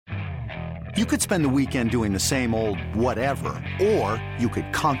You could spend the weekend doing the same old whatever, or you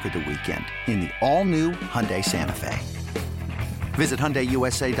could conquer the weekend in the all-new Hyundai Santa Fe. Visit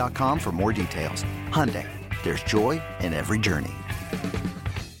HyundaiUSA.com for more details. Hyundai, there's joy in every journey.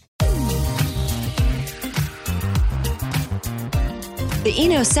 The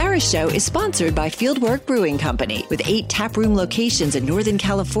Eno Sarris Show is sponsored by Fieldwork Brewing Company. With 8 taproom locations in Northern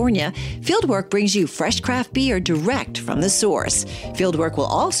California, Fieldwork brings you fresh craft beer direct from the source. Fieldwork will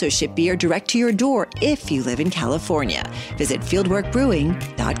also ship beer direct to your door if you live in California. Visit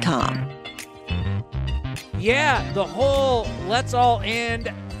fieldworkbrewing.com. Yeah, the whole let's all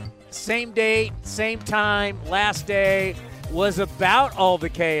end, same date, same time, last day was about all the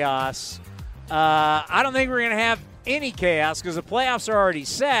chaos. I don't think we're going to have any chaos because the playoffs are already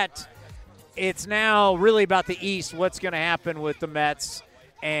set. It's now really about the East, what's going to happen with the Mets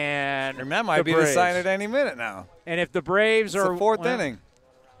and That might be decided any minute now. And if the Braves it's are the fourth inning.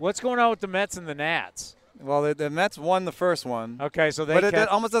 What's going on with the Mets and the Nats? Well, the Mets won the first one. Okay, so but it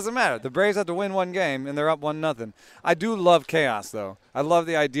almost doesn't matter. The Braves had to win one game, and they're up 1-0. I do love chaos, though. I love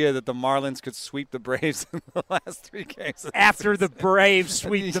the idea that the Marlins could sweep the Braves in the last 3 games. After the Braves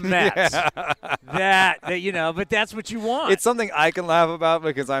sweep the Mets. Yeah. That, but that's what you want. It's something I can laugh about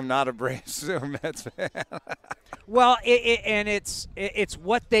because I'm not a Braves or Mets fan. Well, it's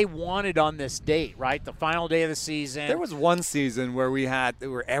what they wanted on this date, right? The final day of the season. There was one season where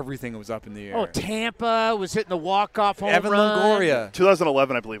everything was up in the air. Oh, Tampa was hitting the walk-off home Evan run. Longoria.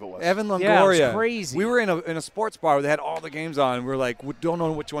 2011, I believe it was. Evan Longoria. Yeah, it was crazy. We were in a sports bar where they had all the games on, and we were like, we don't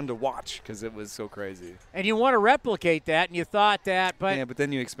know which one to watch because it was so crazy. And you want to replicate that, and you thought that, but yeah, but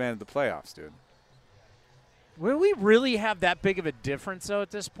then you expanded the playoffs, dude. Will we really have that big of a difference, though, at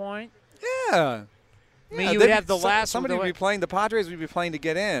this point? Yeah. I mean, you would have the last somebody would be playing. The Padres would be playing to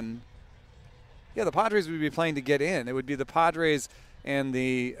get in. Yeah, the Padres would be playing to get in. It would be the Padres and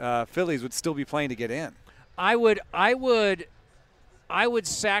the Phillies would still be playing to get in. I would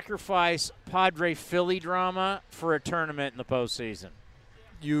sacrifice Padre Philly drama for a tournament in the postseason.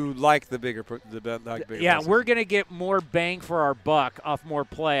 You like the bigger, yeah, we're going to get more bang for our buck off more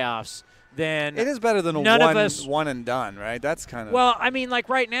playoffs than it is better than one and done, right? That's kind of well. I mean, like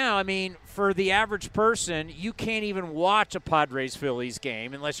right now, for the average person, you can't even watch a Padres Phillies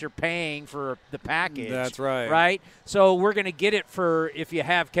game unless you're paying for the package. That's right. Right. So we're going to get it for if you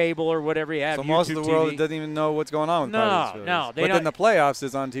have cable or whatever you have. So YouTube most of the world TV. doesn't even know what's going on with Padres Phillies. No, but then the playoffs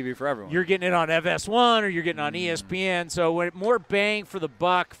is on TV for everyone. You're getting it on FS1 or you're getting on ESPN. So more bang for the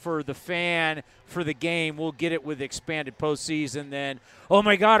buck for the fan. For the game, we'll get it with expanded postseason. Then, oh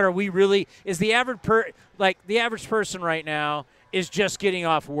my God, are we really? Is the average person right now is just getting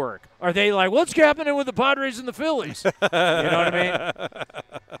off work? Are they like, what's happening with the Padres and the Phillies? You know what I mean?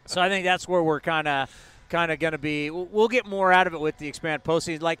 So I think that's where we're kind of going to be. We'll get more out of it with the expanded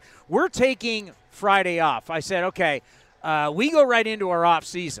postseason. Like we're taking Friday off. I said, okay. We go right into our off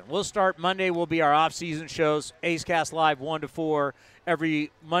season. We'll start Monday. Will be our off season shows. A's Cast Live 1 to 4 every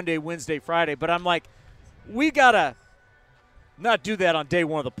Monday, Wednesday, Friday. But I'm like, we gotta not do that on day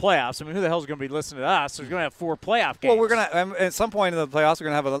one of the playoffs. I mean, who the hell's going to be listening to us? There's going to have 4 playoff games. Well, we're going to at some point in the playoffs, we're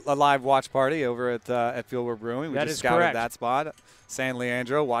going to have a live watch party over at Fieldwork Brewing. We that just is scouted correct. that spot. San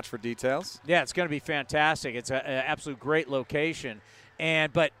Leandro. Watch for details. Yeah, it's going to be fantastic. It's an absolute great location.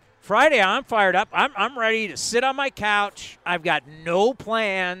 But Friday, I'm fired up. I'm ready to sit on my couch. I've got no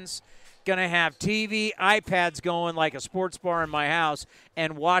plans. Going to have TV, iPads going like a sports bar in my house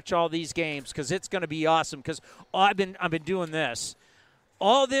and watch all these games because it's going to be awesome. Because I've been doing this.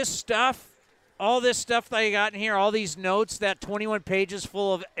 All this stuff that I got in here, all these notes, that 21 pages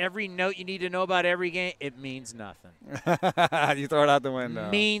full of every note you need to know about every game, it means nothing. You throw it out the window.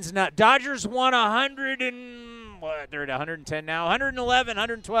 Means not. Dodgers won 100 and what? They're at 110 now. 111,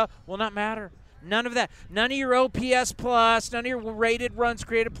 112 will not matter. None of that. None of your OPS plus, none of your rated runs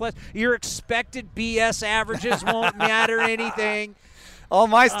created plus. Your expected BS averages won't matter anything. All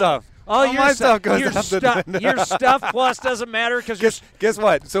my stuff. All my stuff goes out the window. Your stuff plus doesn't matter because guess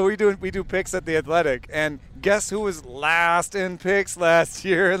what? So we do picks at the Athletic, and guess who was last in picks last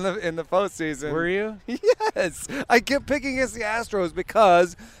year in the postseason? Were you? Yes. I kept picking against the Astros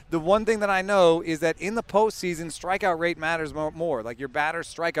because the one thing that I know is that in the postseason, strikeout rate matters more. Like your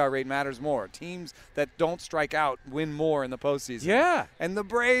batter's strikeout rate matters more. Teams that don't strike out win more in the postseason. Yeah. And the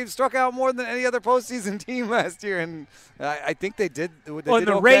Braves struck out more than any other postseason team last year, and I think they did. In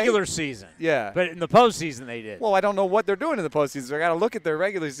the regular season. Yeah. But in the postseason they did. Well, I don't know what they're doing in the postseason, so I got to look at their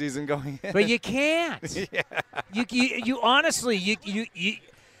regular season going in. But you can't. Yeah. You honestly,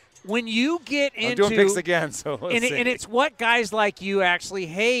 when you get into I'm doing picks again, so we'll see. And it's what guys like you actually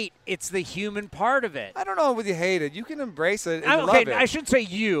hate. It's the human part of it. I don't know whether you hate it. You can embrace it and Okay, love it. I shouldn't say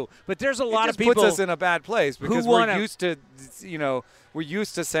you, but there's a lot of people. It just puts us in a bad place because wanna- we're used to, we're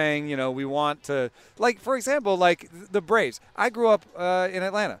used to saying, we want to, like, for example, like the Braves. I grew up in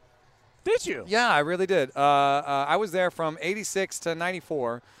Atlanta. Did you? Yeah, I really did. I was there from 86 to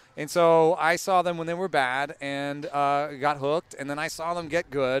 94. And so I saw them when they were bad and got hooked, and then I saw them get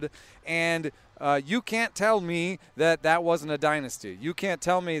good. And you can't tell me that wasn't a dynasty. You can't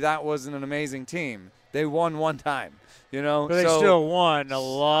tell me that wasn't an amazing team. They won one time, But they still won a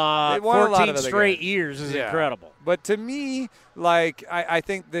lot. They won 14 a lot of other straight games. years is Yeah. incredible. But to me, like, I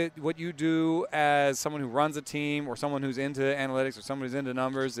think that what you do as someone who runs a team or someone who's into analytics or someone who's into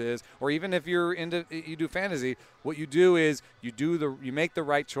numbers is, or even if you do fantasy, what you do is you make the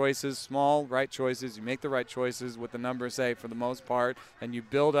right choices, small right choices. You make the right choices what the numbers say for the most part, and you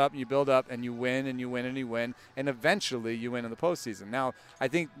build up, and you win, and you win, and you win, and eventually you win in the postseason. Now, I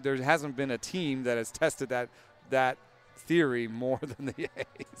think there hasn't been a team that has tested that theory more than the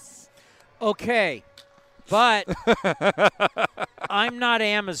A's. Okay. But I'm not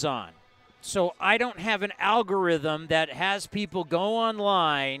Amazon, so I don't have an algorithm that has people go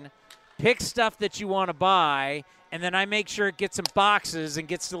online, pick stuff that you want to buy, and then I make sure it gets in boxes and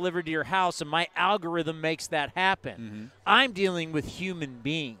gets delivered to your house, and my algorithm makes that happen. Mm-hmm. I'm dealing with human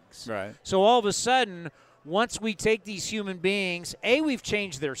beings. Right. So all of a sudden, once we take these human beings, we've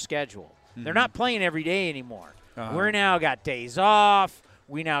changed their schedule. Mm-hmm. They're not playing every day anymore. Uh-huh. We're now got days off.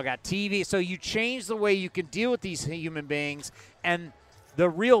 We now got TV. So you change the way you can deal with these human beings, and the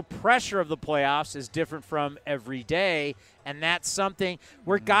real pressure of the playoffs is different from every day, and that's something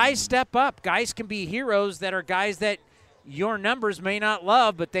where guys step up. Guys can be heroes that are guys that your numbers may not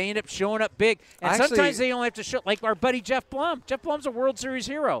love, but they end up showing up big. And sometimes they only have to show, like our buddy Jeff Blum. Jeff Blum's a World Series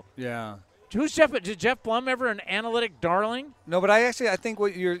hero. Yeah. Who's Jeff? Did Jeff Blum ever an analytic darling? No, but I think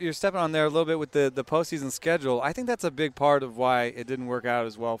what you're stepping on there a little bit with the postseason schedule. I think that's a big part of why it didn't work out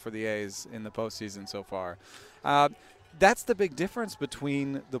as well for the A's in the postseason so far. That's the big difference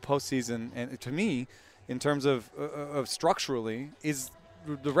between the postseason and, to me, in terms of structurally, is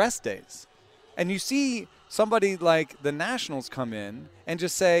the rest days. And you see somebody like the Nationals come in and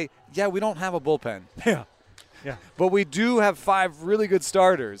just say, "Yeah, we don't have a bullpen." Yeah. But we do have 5 really good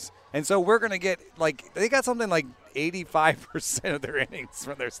starters. And so we're going to get, they got something like 85% of their innings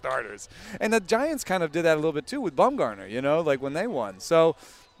from their starters. And the Giants kind of did that a little bit too with Bumgarner, when they won. So,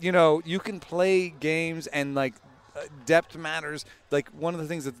 you can play games and, depth matters. One of the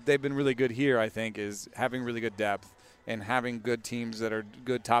things that they've been really good here, I think, is having really good depth and having good teams that are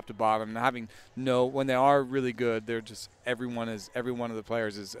good top to bottom. And when they are really good, they're just every one of the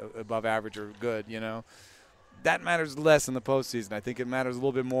players is above average or good, That matters less in the postseason. I think it matters a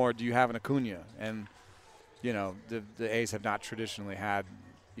little bit more. Do you have an Acuna? And, the A's have not traditionally had,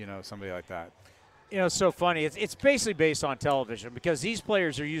 somebody like that. It's so funny. It's basically based on television because these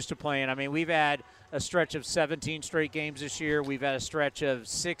players are used to playing. I mean, we've had a stretch of 17 straight games this year. We've had a stretch of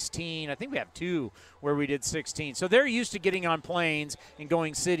 16. I think we have 2 where we did 16. So they're used to getting on planes and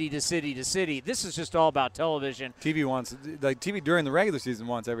going city to city to city. This is just all about television. TV during the regular season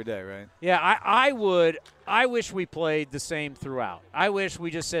wants every day, right? Yeah, I wish we played the same throughout. I wish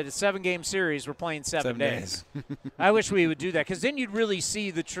we just said a 7-game series, we're playing 7 days. I wish we would do that because then you'd really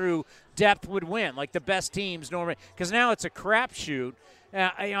see the true depth would win, like the best teams normally. Because now it's a crapshoot.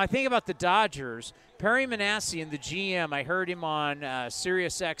 I think about the Dodgers. Perry Manassian, the GM, I heard him on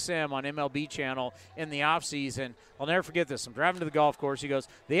Sirius XM on MLB channel in the offseason. I'll never forget this. I'm driving to the golf course. He goes,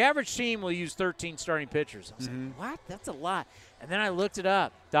 the average team will use 13 starting pitchers. I was like, what? That's a lot. And then I looked it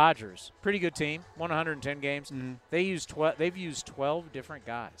up. Dodgers, pretty good team, won 110 games. Mm-hmm. They've used 12 different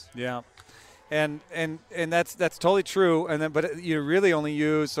guys. Yeah. And that's totally true. But you really only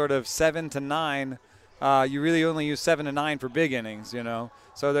use sort of 7 to 9. You really only use 7 to 9 for big innings,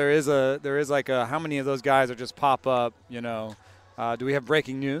 So there is how many of those guys are just pop up, Do we have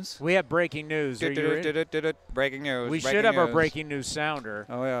breaking news? We have breaking news. Are you ready? Breaking news. We should have our breaking news sounder.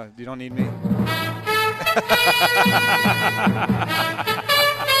 Oh yeah, you don't need me.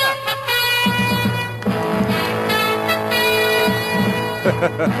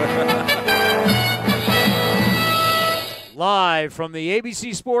 Live from the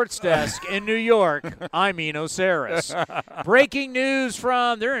ABC Sports Desk in New York, I'm Eno Saris. Breaking news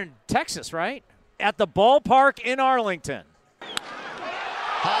they're in Texas, right? At the ballpark in Arlington.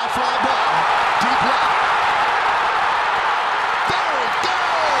 High fly ball, deep left. There it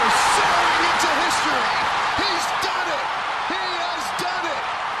goes, soaring into history. He's done it. He has done it.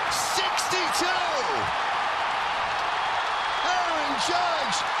 62. Aaron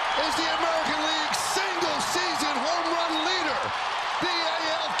Judge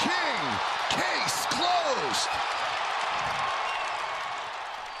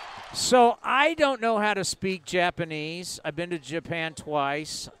So I don't know how to speak Japanese. I've been to Japan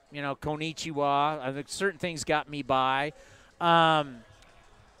twice. Konnichiwa. I think certain things got me by. How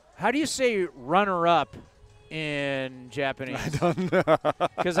do you say runner-up in Japanese? I don't know.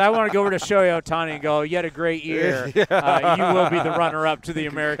 Because I want to go over to Shohei Ohtani and go, you had a great year. Yeah. You will be the runner-up to the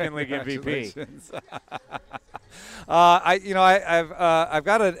American League MVP. I've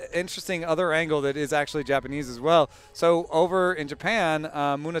got an interesting other angle that is actually Japanese as well. So over in Japan,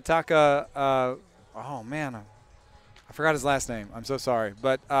 Munetaka, I forgot his last name. I'm so sorry.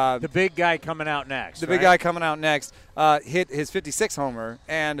 But the big guy coming out next. Big guy coming out next hit his 56th homer,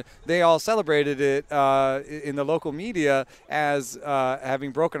 and they all celebrated it in the local media as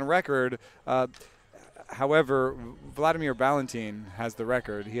having broken a record. However, Vladimir Valentin has the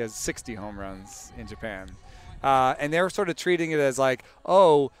record. He has 60 home runs in Japan. And they're sort of treating it as like,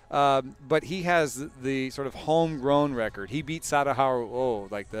 but he has the sort of homegrown record. He beat Sadaharu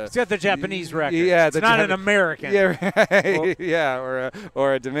he's got the Japanese record. Yeah, it's not an American. Yeah, right. Yeah,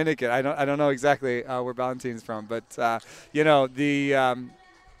 or a Dominican. I don't know exactly where Valentin's from, but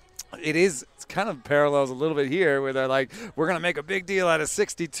it's kind of parallels a little bit here where they're like, we're going to make a big deal out of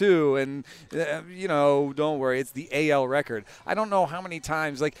 62 and, don't worry, it's the AL record. I don't know how many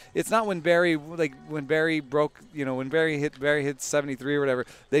times, it's not when Barry broke, when Barry hit 73 or whatever,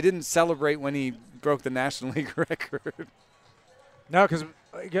 they didn't celebrate when he broke the National League record. No,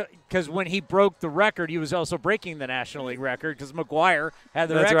 because when he broke the record, he was also breaking the National League record because McGwire had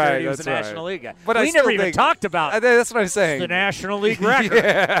the record. Right, he was the National League guy. But we never even talked about that's what I'm saying. The National League record.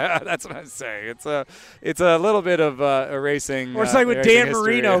 Yeah, that's what I'm saying. It's a little bit of erasing. Or it's like when Dan history.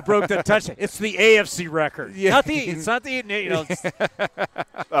 Marino broke the touchdown. It's the AFC record. Yeah. It's not the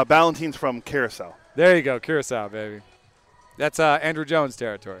Valentin's from Curacao. There you go, Curacao, baby. That's Andrew Jones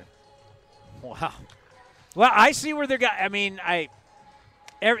territory. Wow. Well, I see where they're going. I mean,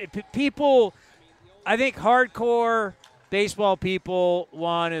 people, I think hardcore baseball people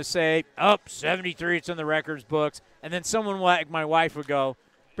want to say, 73, it's in the records books. And then someone like my wife would go,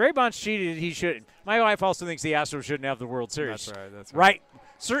 Barry Bonds cheated, he shouldn't. My wife also thinks the Astros shouldn't have the World Series. That's right.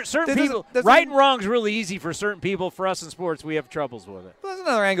 Certain people, right and wrong is really easy for certain people. For us in sports, we have troubles with it. Well, there's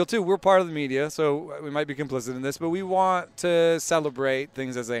another angle, too. We're part of the media, so we might be complicit in this, but we want to celebrate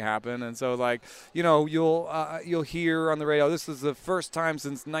things as they happen. And so, you'll hear on the radio, this is the first time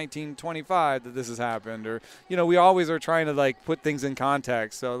since 1925 that this has happened. Or, we always are trying to, put things in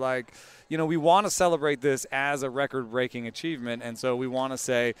context. So, we want to celebrate this as a record-breaking achievement, and so we want to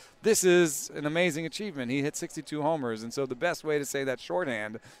say, this is an amazing achievement. He hit 62 homers, and so the best way to say that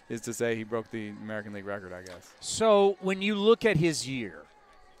shorthand is to say he broke the American League record, I guess. So when you look at his year,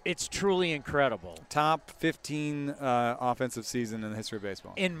 it's truly incredible. Top 15 offensive season in the history of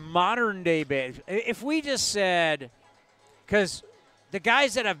baseball. In modern-day baseball, if we just said – because – the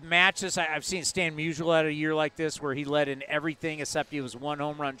guys that have matched this, I've seen Stan Musial had a year like this where he led in everything except he was one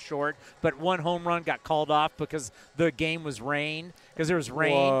home run short, but one home run got called off because the game was rain, because there was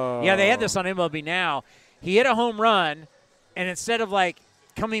rain. Whoa. Yeah, they had this on MLB Now. He hit a home run, and instead of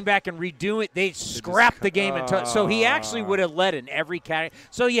coming back and redoing it, they scrapped the game. So he actually would have led in every category.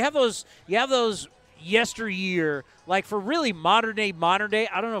 So you have those yesteryear, for really modern day,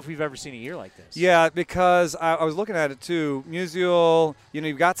 I don't know if we've ever seen a year like this. Yeah, because I was looking at it too. Musial,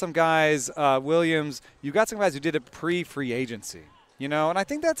 you've got some guys, Williams, you've got some guys who did it pre-free agency. And I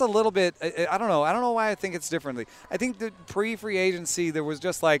think that's a little bit, I don't know why I think it's differently. I think the pre-free agency, there was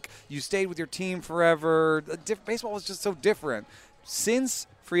just you stayed with your team forever. Baseball was just so different. Since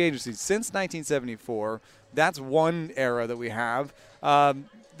free agency, since 1974, that's one era that we have.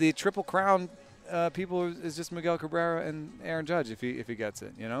 The Triple Crown people is just Miguel Cabrera and Aaron Judge if he gets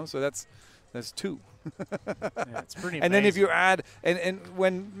it, so that's two. It's pretty amazing. And then if you add and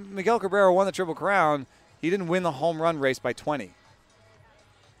when Miguel Cabrera won the Triple Crown, he didn't win the home run race by 20,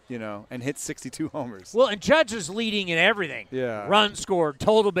 and hit 62 homers. Well, and Judge is leading in everything. Yeah. Runs scored,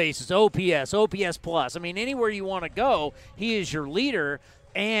 total bases, OPS plus. I mean, anywhere you want to go, he is your leader.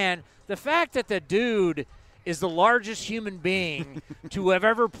 And the fact that the dude is the largest human being to have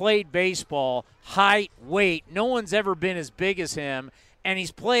ever played baseball, height, weight. No one's ever been as big as him, and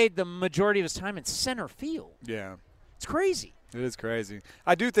he's played the majority of his time in center field. Yeah. It's crazy. It is crazy.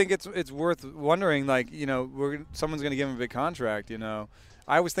 I do think it's worth wondering, someone's going to give him a big contract,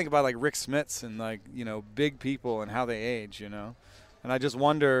 I always think about, Rick Smits and, big people and how they age, And I just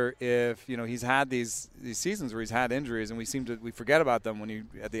wonder if, he's had these seasons where he's had injuries, and we forget about them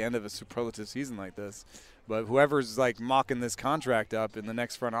at the end of a superlative season like this. But whoever's mocking this contract up in the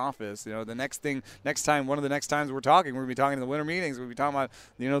next front office, one of the next times we're talking, we're going to be talking in the winter meetings, we'll be talking about,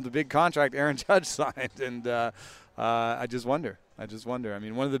 the big contract Aaron Judge signed. And I just wonder. I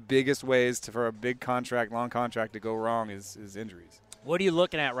mean, one of the biggest ways for a big contract, long contract to go wrong is injuries. What are you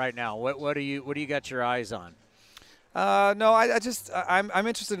looking at right now? What do you got your eyes on? No, I'm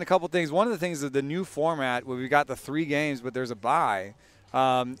interested in a couple things. One of the things of the new format where we got the 3 games, but there's a bye,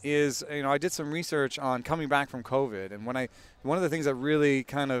 is I did some research on coming back from COVID, and one of the things that really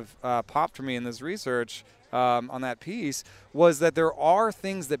kind of popped for me in this research on that piece was that there are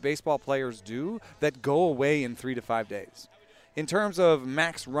things that baseball players do that go away in 3 to 5 days. In terms of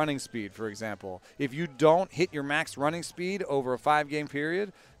max running speed, for example, if you don't hit your max running speed over a 5-game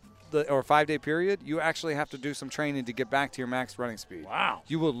period, or a 5-day period, you actually have to do some training to get back to your max running speed. Wow.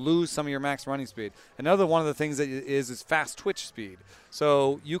 You will lose some of your max running speed. Another one of the things that is fast twitch speed.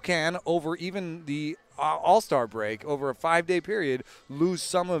 So you can, over even the All-Star break, over a 5-day period, lose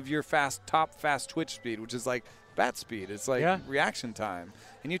some of your top fast twitch speed, which is like bat speed. It's reaction time.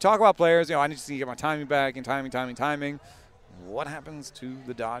 And you talk about players, I need to get my timing back and timing. What happens to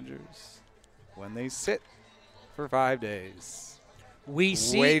the Dodgers when they sit for 5 days?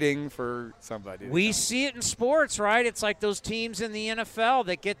 Waiting for somebody. We see it in sports, right? It's like those teams in the NFL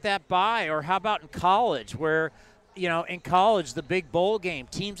that get that bye. Or how about in college where, in college, the big bowl game,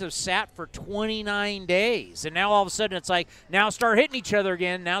 teams have sat for 29 days. And now all of a sudden it's like, now start hitting each other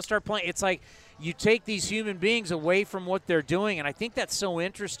again. Now start playing. It's like you take these human beings away from what they're doing. And I think that's so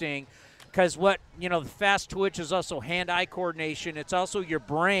interesting. Because the fast twitch is also hand-eye coordination. It's also your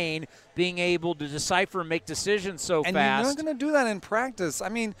brain being able to decipher and make decisions so fast. And you're not going to do that in practice. I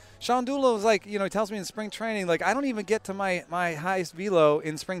mean, Sean Doolittle is he tells me in spring training, I don't even get to my highest velo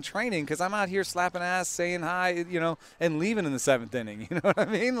in spring training because I'm out here slapping ass, saying hi, and leaving in the 7th inning. You know what I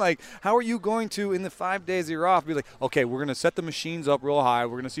mean? How are you going to, in the 5 days you're off, be like, okay, we're going to set the machines up real high.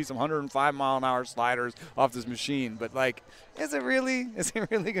 We're going to see some 105-mile-an-hour sliders off this machine. But, is it really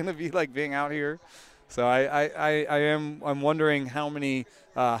going to be being out here? So I'm wondering how many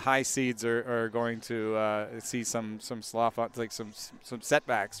high seeds are going to see some slough, some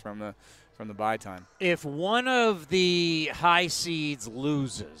setbacks from the bye time. If one of the high seeds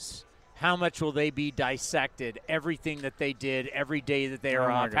loses, how much will they be dissected? Everything that they did every day that they are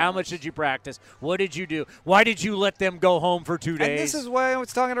off. How much did you practice? What did you do? Why did you let them go home for 2 days? And this is why I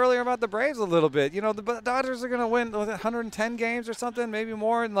was talking earlier about the Braves a little bit. The Dodgers are going to win 110 games or something, maybe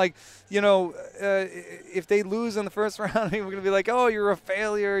more. And, if they lose in the first round, we're going to be like, oh, you're a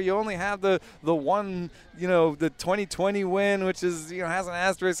failure. You only have the one, the 2020 win, which is, has an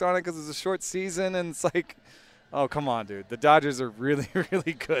asterisk on it because it's a short season. And it's like, oh, come on, dude. The Dodgers are really,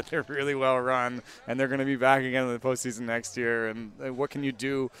 really good. They're really well run, and they're going to be back again in the postseason next year. And what can you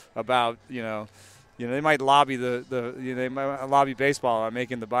do about, they might lobby they might lobby baseball on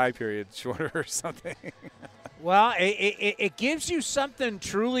making the bye period shorter or something. Well, it gives you something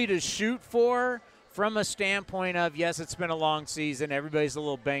truly to shoot for from a standpoint of, yes, it's been a long season. Everybody's a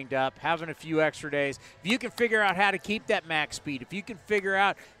little banged up, having a few extra days. If you can figure out how to keep that max speed, if you can figure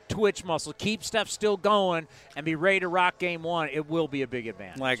out twitch muscle, keep stuff still going, and be ready to rock game 1, it will be a big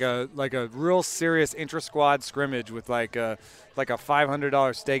advantage. Like a real serious intra-squad scrimmage with a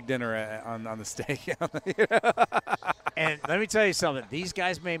 $500 steak dinner on the steak. And let me tell you something. These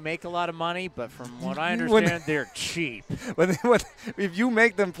guys may make a lot of money, but from what I understand, they're cheap. If you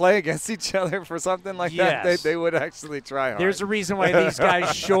make them play against each other for something like that, they would actually try hard. There's a reason why these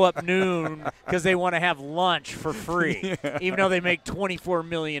guys show up noon, because they want to have lunch for free, even though they make $24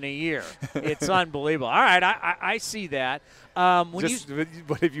 million a year. It's unbelievable. All right, I see that.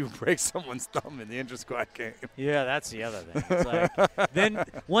 But if you break someone's thumb in the intra-squad game. Yeah, that's the other thing. It's then,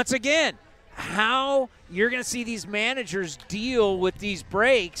 once again, how you're going to see these managers deal with these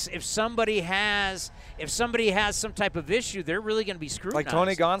breaks. If somebody has some type of issue, they're really going to be scrutinized. Like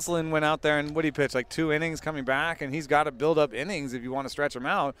Tony Gonsolin went out there and what he pitched, 2 innings coming back, and he's got to build up innings if you want to stretch him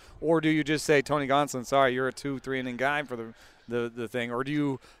out. Or do you just say, Tony Gonsolin, sorry, you're a 2-3 inning guy for the thing? Or do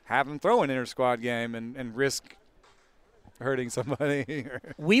you have him throw an inter-squad game and risk hurting somebody?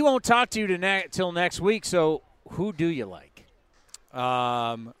 We won't talk to you till next week, so who do you like?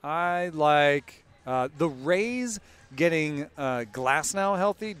 I like the Rays getting Glasnow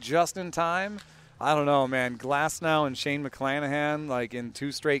healthy just in time. I don't know, man. Glasnow and Shane McClanahan, in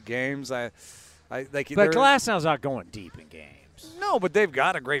 2 straight games. But Glasnow's not going deep in games. No, but they've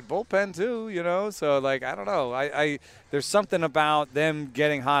got a great bullpen too, So I don't know. There's something about them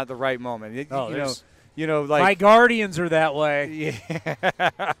getting hot at the right moment. like my Guardians are that way.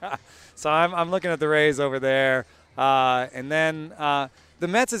 Yeah. So I'm looking at the Rays over there, and then the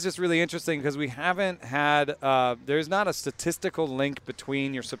Mets is just really interesting because we haven't had. There's not a statistical link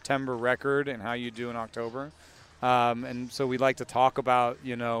between your September record and how you do in October. And so we like to talk about,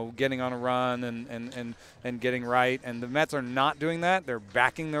 getting on a run and getting right. And the Mets are not doing that. They're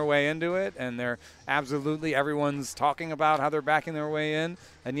backing their way into it, and everyone's talking about how they're backing their way in,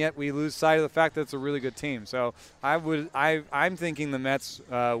 and yet we lose sight of the fact that it's a really good team. So I'm thinking the Mets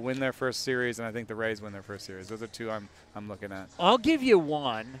win their first series, and I think the Rays win their first series. Those are two I'm looking at. I'll give you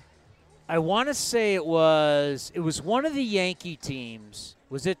one. I want to say it was one of the Yankee teams.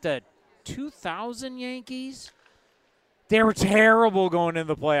 Was it the 2000 Yankees? They were terrible going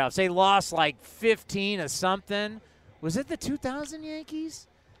into the playoffs. They lost like 15 or something. Was it the 2000 Yankees?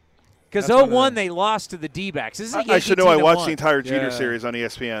 Because 0-1 they lost to the D-backs. I should know. I watched the entire Jeter series on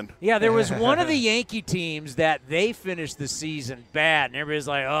ESPN. Yeah, there was one of the Yankee teams that they finished the season bad, and everybody's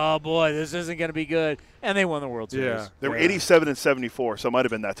like, oh, boy, this isn't going to be good. And they won the World Series. Yeah. They were 87 and 74, so it might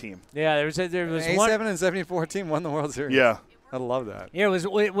have been that team. Yeah, there was 87 and 74 team won the World Series. Yeah. I love that. Yeah,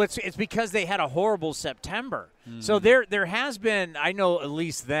 it's because they had a horrible September. So there has been, I know at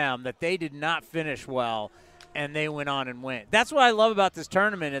least them, that they did not finish well, and they went on and went. That's what I love about this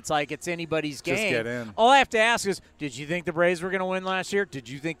tournament. It's like it's anybody's game. Just get in. All I have to ask is, did you think the Braves were going to win last year? Did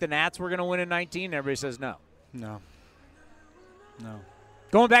you think the Nats were going to win in 19? And everybody says no. No.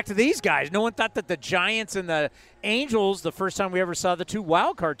 Going back to these guys, no one thought that the Giants and the Angels, the first time we ever saw the two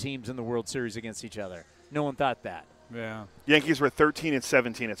wild card teams in the World Series against each other, no one thought that. Yeah. Yankees were 13 and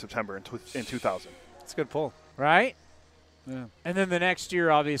 17 in September in 2000. That's a good pull. Right? Yeah. And then the next year,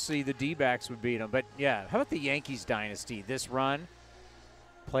 obviously, the D-backs would beat them. But, yeah, how about the Yankees dynasty? This run,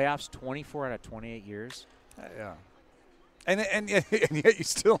 playoffs 24 out of 28 years. Yeah. And yet you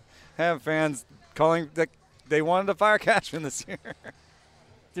still have fans calling that they wanted to fire Cashman this year.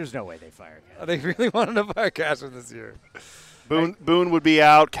 There's no way they fire Cashman. They really wanted to fire Cashman this year. Boone would be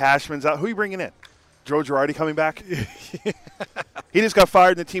out. Cashman's out. Who are you bringing in? Joe Girardi coming back? He just got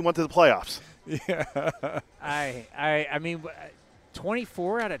fired and the team went to the playoffs. Yeah. I mean,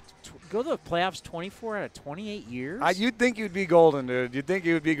 24 out of go to the playoffs 24 out of 28 years. You'd think you'd be golden, dude. You'd think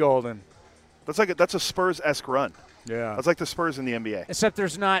you would be golden. That's a Spurs-esque run. Yeah. That's like the Spurs in the NBA. Except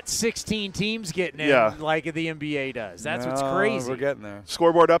there's not 16 teams getting in like the NBA does. That's what's crazy. We're getting there.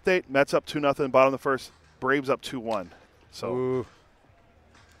 Scoreboard update: Mets up 2-0, bottom of the first. Braves up 2-1. So. Ooh.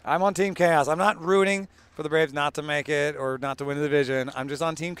 I'm on Team Chaos. I'm not rooting for the Braves not to make it or not to win the division. I'm just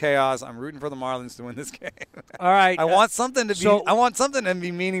on Team Chaos. I'm rooting for the Marlins to win this game. All right. I want something to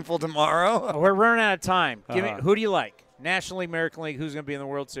be meaningful tomorrow. We're running out of time. Who do you like? National League, American League. Who's going to be in the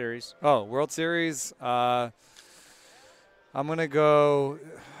World Series? Oh, World Series. I'm gonna go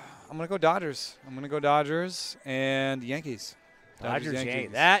Dodgers. I'm gonna go Dodgers and Yankees. Dodgers,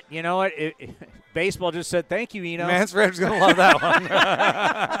 Yankees. That, you know what? Baseball just said thank you, Eno. Mansfred's going to love that one.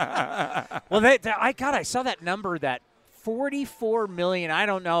 Well, I saw that number, that $44 million. I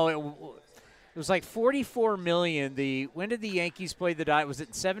don't know. It was like $44 million. When did the Yankees play the Dodgers? Was it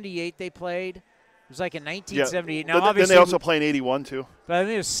in 78 they played? It was like in 1978. Yeah. Now, then they also play in 81, too. But I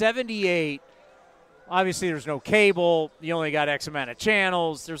think it was 78. Obviously, there's no cable. You only got X amount of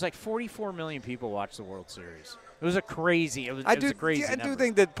channels. There's like 44 million people watch the World Series. It was a crazy number. I do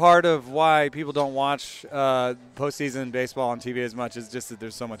think that part of why people don't watch postseason baseball on TV as much is just that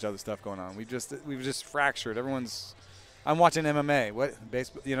there's so much other stuff going on. We've just fractured. I'm watching MMA. What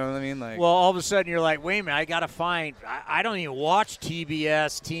baseball? You know what I mean? Like, well, all of a sudden you're like, wait a minute, I gotta find. I don't even watch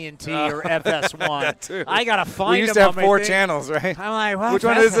TBS, TNT, or FS1. That too. I gotta find. We used them to have on 4 my channels, right? I'm like, well, which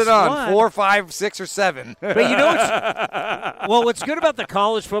one is it on? 4, 5, 6, or 7? But you know what's good about the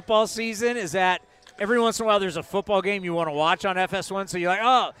college football season is that every once in a while there's a football game you want to watch on FS1, so you're like,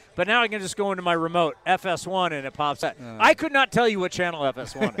 oh, but now I can just go into my remote, FS1, and it pops up. I could not tell you what channel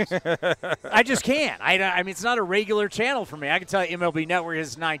FS1 is. I just can't. I mean, it's not a regular channel for me. I can tell you MLB Network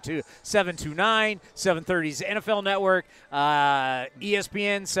is 729, 730's NFL Network,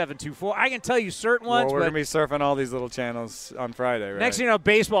 ESPN 724. I can tell you certain ones. Well, we're going to be surfing all these little channels on Friday, right? Next thing you know,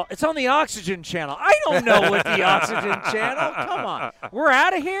 baseball, it's on the Oxygen channel. I don't know what the Oxygen channel. Come on. We're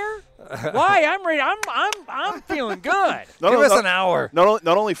out of here? Why? I'm ready. I'm feeling good. Give us an hour. Not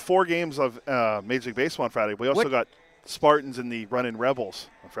only 4 games of Major League Baseball on Friday, we also got Spartans and the Run-In Rebels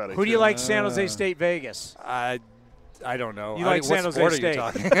on Friday. Who do you like, San Jose State, Vegas? I don't know. You like San Jose State?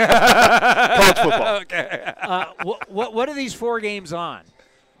 College football. Okay. What are these 4 games on?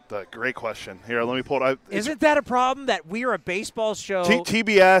 Great question. Here, let me pull it. Isn't that a problem that we're a baseball show?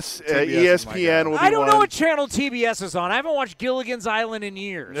 TBS, ESPN will be I don't know one. what channel TBS is on. I haven't watched Gilligan's Island in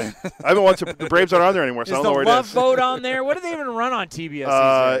years. I haven't watched the Braves aren't on there anymore, so I don't know where it is. Is the it Love is. Boat on there? What do they even run on TBS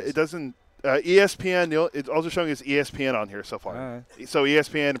these days? It doesn't. ESPN, it's also showing us ESPN on here so far. Right. So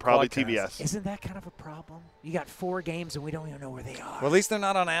ESPN, probably Podcast. TBS. Isn't that kind of a problem? You got 4 games and we don't even know where they are. Well, at least they're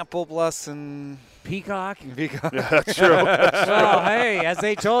not on Apple Plus and Peacock. Yeah, that's true. Well, hey, as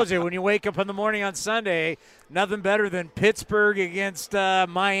they told you, when you wake up in the morning on Sunday, nothing better than Pittsburgh against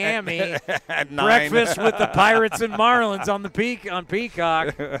Miami. at 9. Breakfast with the Pirates and Marlins on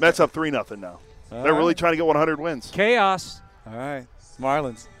Peacock. Mets up 3-0 now. They're really trying to get 100 wins. Chaos. All right,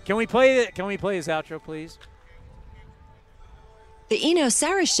 Marlins. Can we play his outro, please? The Eno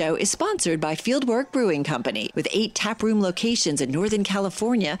Sarah Show is sponsored by Fieldwork Brewing Company. With 8 taproom locations in Northern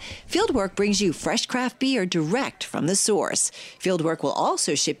California, Fieldwork brings you fresh craft beer direct from the source. Fieldwork will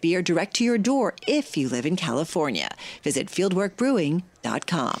also ship beer direct to your door if you live in California. Visit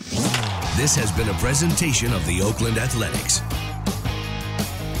fieldworkbrewing.com. This has been a presentation of the Oakland Athletics.